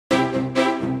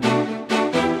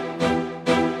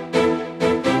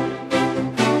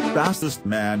fastest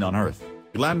man on Earth,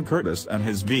 Glenn Curtis and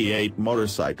his V8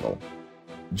 motorcycle.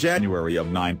 January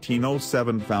of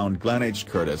 1907 found Glenn H.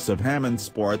 Curtis of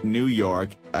Hammondsport, New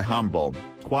York, a humble,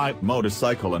 quiet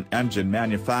motorcycle and engine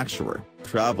manufacturer,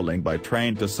 traveling by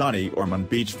train to sunny Ormond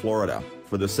Beach, Florida,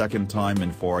 for the second time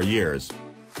in 4 years.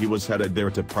 He was headed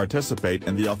there to participate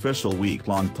in the official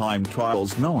week-long time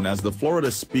trials known as the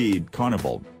Florida Speed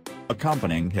Carnival.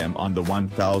 Accompanying him on the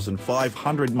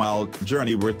 1,500-mile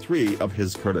journey were 3 of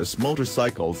his Curtis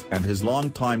motorcycles and his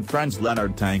longtime friends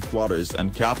Leonard Tank Waters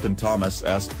and Captain Thomas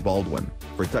S. Baldwin,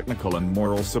 for technical and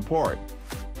moral support.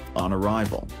 On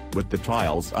arrival, with the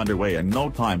trials underway and no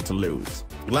time to lose,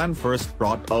 Glenn first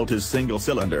brought out his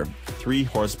single-cylinder,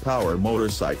 3-horsepower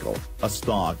motorcycle, a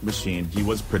stock machine he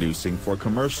was producing for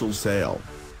commercial sale.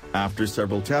 After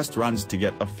several test runs to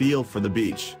get a feel for the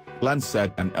beach, Glenn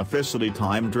set an officially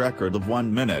timed record of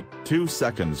 1 minute, 2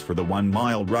 seconds for the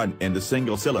 1-mile run in the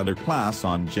single-cylinder class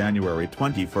on January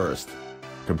 21.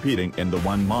 Competing in the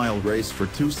 1-mile race for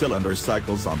 2-cylinder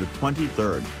cycles on the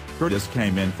 23rd, Curtis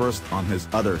came in first on his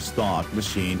other stock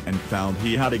machine and found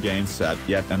he had again set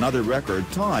yet another record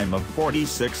time of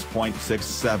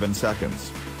 46.67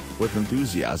 seconds. With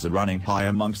enthusiasm running high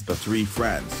amongst the 3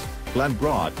 friends, Glenn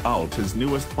brought out his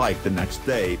newest bike the next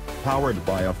day, powered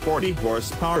by a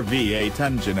 40-horsepower V8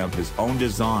 engine of his own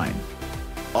design.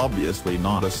 Obviously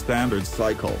not a standard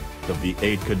cycle, the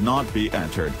V8 could not be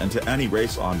entered into any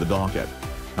race on the docket.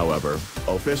 However,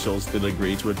 officials did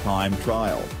agree to a time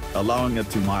trial, allowing a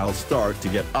 2-mile start to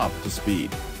get up to speed.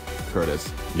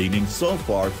 Curtis, leaning so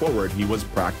far forward he was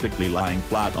practically lying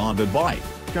flat on the bike,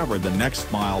 covered the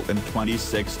next mile in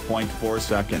 26.4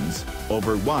 seconds,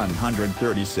 over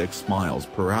 136 miles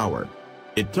per hour.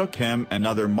 It took him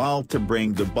another mile to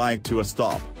bring the bike to a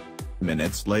stop.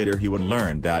 Minutes later he would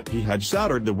learn that he had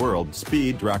shattered the world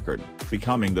speed record,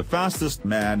 becoming the fastest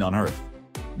man on Earth.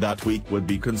 That week would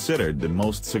be considered the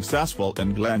most successful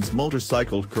in Glenn's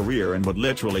motorcycle career and would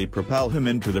literally propel him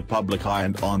into the public eye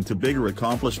and on to bigger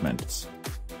accomplishments.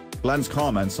 Glenn's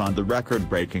comments on the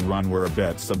record-breaking run were a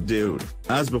bit subdued,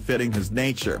 as befitting his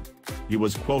nature. He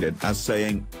was quoted as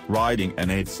saying, "Riding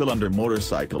an 8-cylinder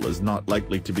motorcycle is not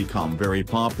likely to become very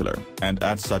popular, and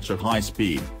at such a high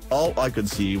speed, all I could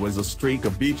see was a streak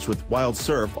of beach with wild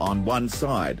surf on one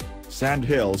side, sand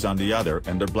hills on the other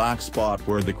and a black spot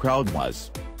where the crowd was."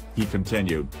 He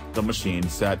continued, "The machine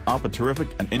set up a terrific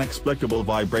and inexplicable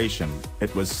vibration.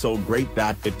 It was so great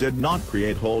that it did not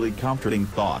create wholly comforting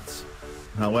thoughts.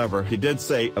 However, he did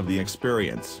say of the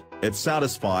experience, it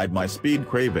satisfied my speed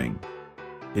craving."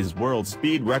 His world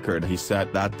speed record he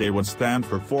set that day would stand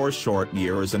for 4 short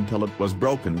years until it was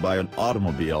broken by an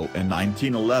automobile in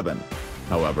 1911.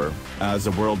 However, as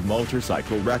a world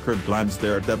motorcycle record, Glenn's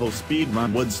daredevil speed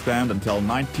run would stand until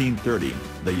 1930,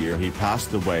 the year he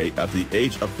passed away at the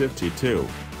age of 52.